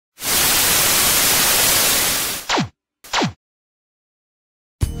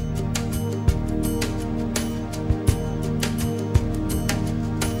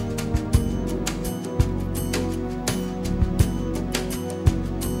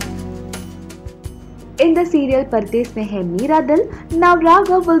In the serial Pardes mein hai Mera Dil, now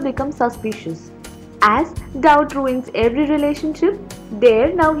Raghav will become suspicious. As doubt ruins every relationship,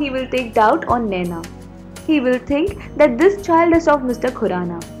 there now he will take doubt on Naina. He will think that this child is of Mr.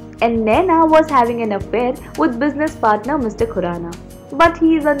 Khurana, and Naina was having an affair with business partner Mr. Khurana. But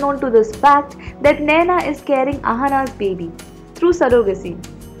he is unknown to this fact that Naina is carrying Ahana's baby through surrogacy,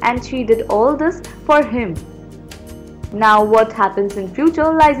 and she did all this for him. Now what happens in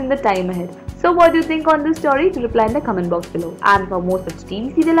future lies in the time ahead. So what do you think on this story? Reply in the comment box below. And for more such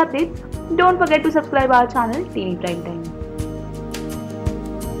TV serial updates, don't forget to subscribe our channel TV Prime Time.